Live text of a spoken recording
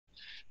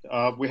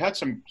We had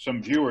some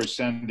viewers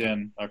send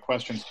in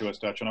questions to us,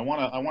 Dutch, and I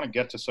want to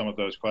get to some of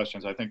those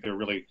questions. I think they're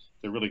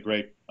really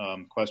great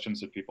questions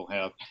that people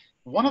have.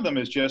 One of them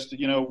is just,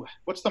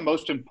 what's the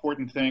most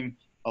important thing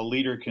a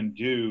leader can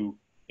do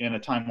in a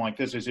time like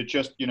this? Is it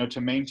just,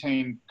 to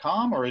maintain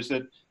calm, or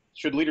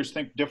should leaders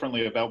think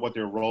differently about what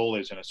their role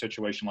is in a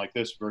situation like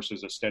this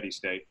versus a steady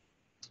state?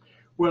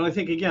 Well, I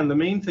think, again, the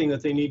main thing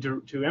that they need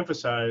to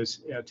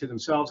emphasize to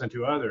themselves and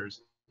to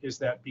others is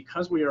that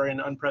because we are in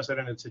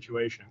unprecedented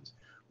situations,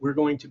 we're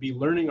going to be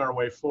learning our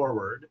way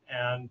forward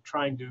and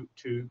trying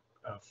to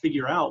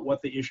figure out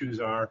what the issues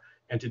are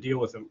and to deal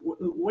with them.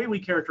 The way we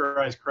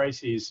characterize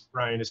crises,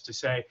 Brian, is to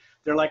say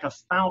they're like a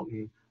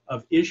fountain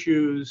of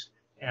issues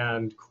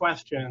and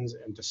questions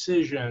and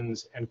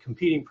decisions and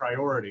competing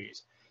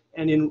priorities.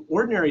 And in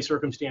ordinary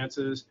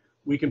circumstances,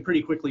 we can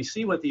pretty quickly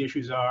see what the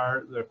issues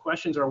are. The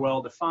questions are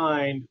well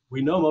defined.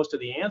 We know most of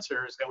the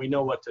answers and we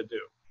know what to do.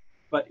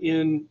 But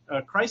in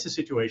a crisis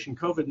situation,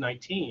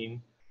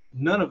 COVID-19,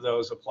 none of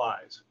those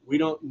applies. We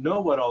don't know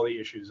what all the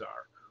issues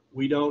are.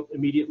 We don't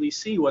immediately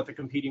see what the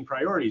competing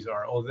priorities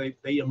are, although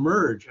they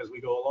emerge as we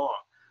go along.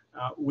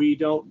 We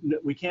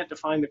can't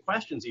define the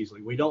questions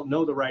easily. We don't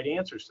know the right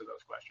answers to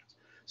those questions.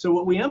 So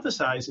what we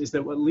emphasize is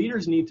that what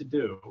leaders need to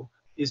do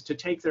is to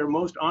take their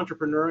most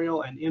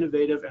entrepreneurial and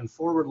innovative and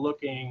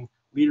forward-looking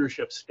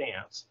leadership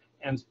stance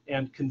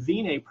and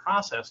convene a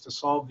process to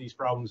solve these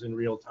problems in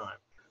real time.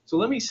 So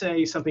let me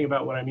say something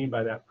about what I mean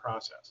by that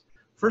process.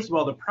 First of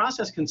all, the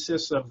process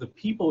consists of the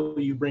people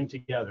you bring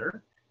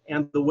together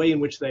and the way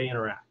in which they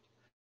interact.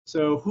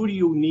 So who do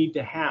you need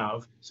to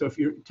have? So if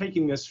you're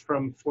taking this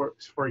from,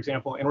 for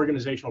example, an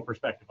organizational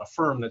perspective, a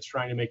firm that's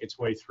trying to make its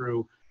way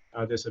through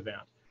this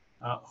event,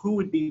 who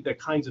would be the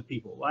kinds of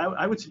people? Well,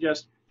 I would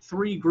suggest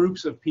 3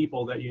 groups of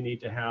people that you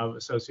need to have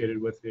associated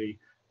with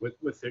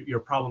your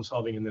problem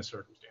solving in this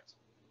circumstance.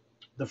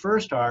 The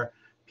first are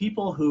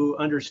people who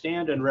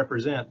understand and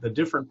represent the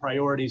different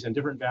priorities and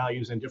different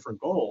values and different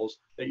goals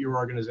that your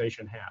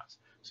organization has.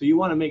 So you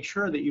want to make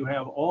sure that you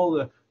have all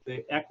the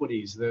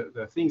equities,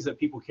 the things that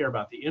people care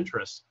about, the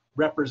interests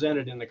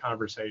represented in the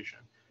conversation.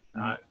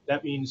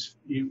 That means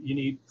you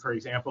need, for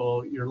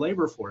example, your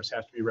labor force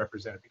has to be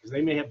represented because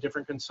they may have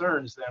different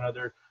concerns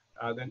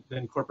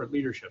than corporate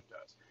leadership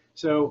does.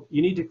 So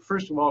you need to,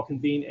 first of all,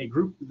 convene a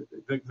group.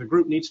 The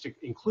group needs to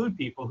include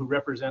people who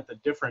represent the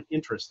different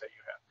interests that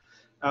you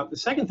have. The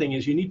second thing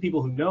is you need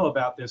people who know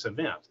about this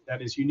event.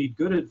 That is, you need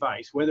good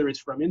advice, whether it's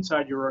from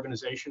inside your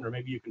organization or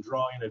maybe you can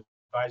draw in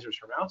advisors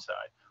from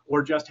outside,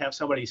 or just have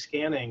somebody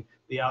scanning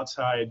the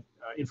outside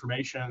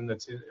information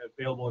that's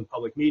available in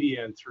public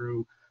media and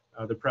through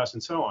the press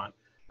and so on,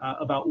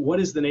 about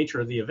what is the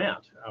nature of the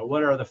event,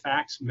 what are the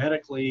facts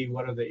medically,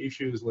 what are the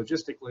issues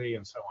logistically,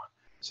 and so on.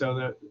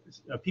 So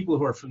the people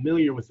who are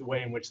familiar with the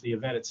way in which the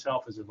event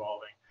itself is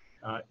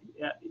evolving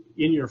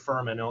in your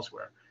firm and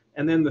elsewhere.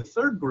 And then the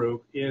third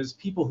group is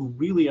people who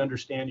really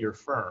understand your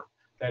firm.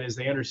 That is,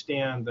 they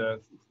understand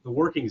the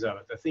workings of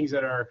it, the things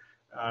that are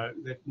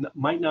that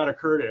might not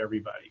occur to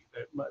everybody,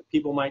 that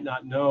people might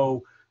not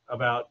know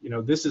about,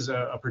 this is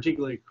a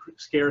particularly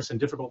scarce and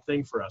difficult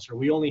thing for us, or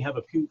we only have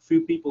a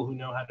few people who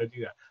know how to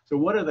do that. So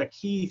what are the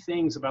key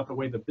things about the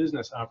way the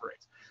business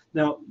operates?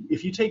 Now,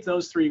 if you take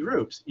those 3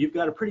 groups, you've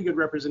got a pretty good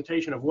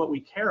representation of what we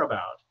care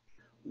about,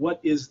 what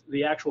is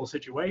the actual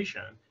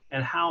situation,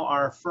 and how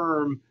our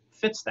firm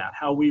fits that,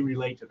 how we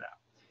relate to that.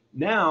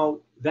 Now,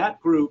 that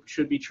group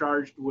should be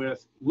charged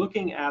with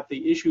looking at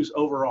the issues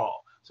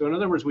overall. So in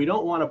other words, we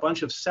don't want a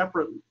bunch of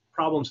separate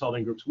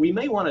problem-solving groups. We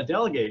may want to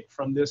delegate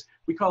from this.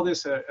 We call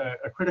this a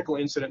critical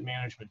incident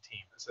management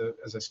team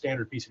as a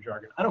standard piece of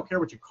jargon. I don't care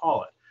what you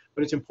call it,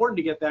 but it's important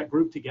to get that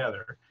group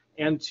together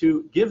and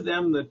to give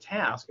them the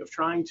task of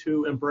trying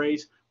to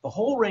embrace the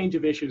whole range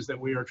of issues that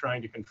we are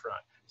trying to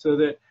confront. So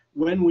that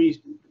when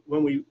we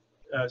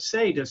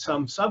say to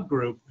some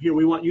subgroup, here,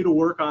 we want you to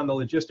work on the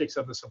logistics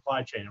of the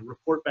supply chain and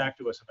report back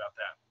to us about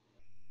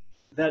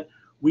that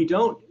we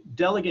don't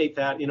delegate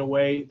that in a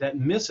way that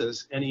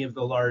misses any of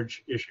the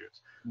large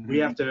issues. We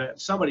have to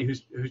have somebody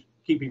who's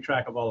keeping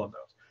track of all of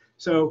those.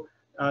 So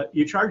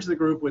you charge the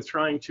group with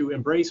trying to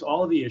embrace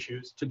all of the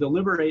issues, to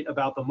deliberate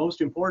about the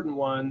most important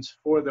ones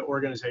for the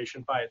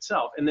organization by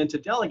itself, and then to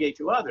delegate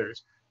to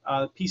others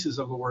pieces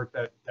of the work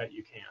that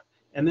you can.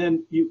 And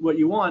then what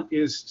you want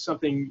is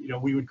something,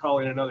 we would call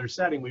in another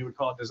setting, we would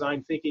call it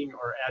design thinking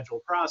or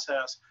agile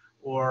process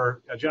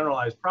or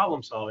generalized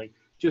problem solving,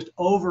 just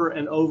over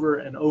and over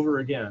and over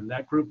again.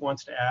 That group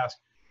wants to ask,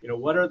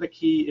 what are the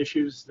key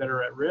issues that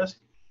are at risk?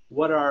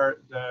 What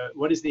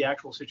is the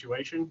actual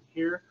situation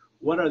here?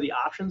 What are the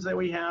options that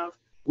we have?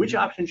 Which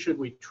options should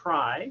we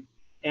try?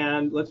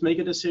 And let's make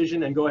a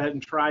decision and go ahead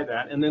and try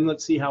that. And then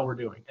let's see how we're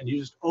doing. And you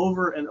just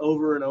over and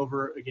over and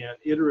over again,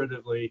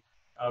 iteratively,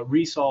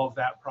 resolve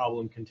that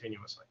problem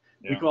continuously.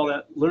 Yeah. We call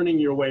that learning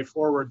your way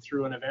forward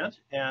through an event.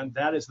 And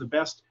that is the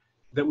best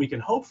that we can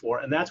hope for.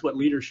 And that's what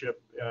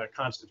leadership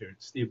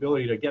constitutes, the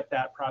ability to get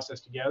that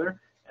process together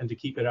and to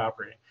keep it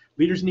operating.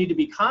 Leaders need to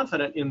be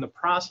confident in the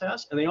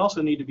process, and they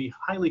also need to be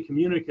highly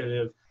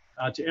communicative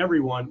to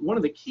everyone. One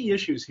of the key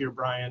issues here,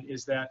 Brian,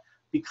 is that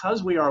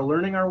because we are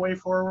learning our way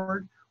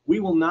forward, we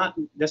will not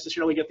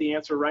necessarily get the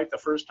answer right the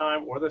first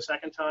time or the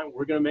second time.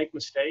 We're going to make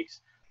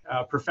mistakes.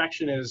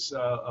 Perfection is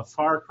a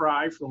far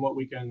cry from what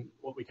we can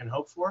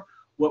hope for.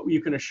 What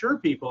you can assure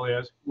people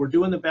is we're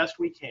doing the best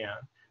we can.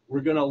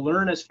 We're going to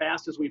learn as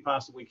fast as we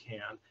possibly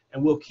can,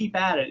 and we'll keep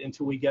at it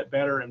until we get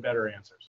better and better answers.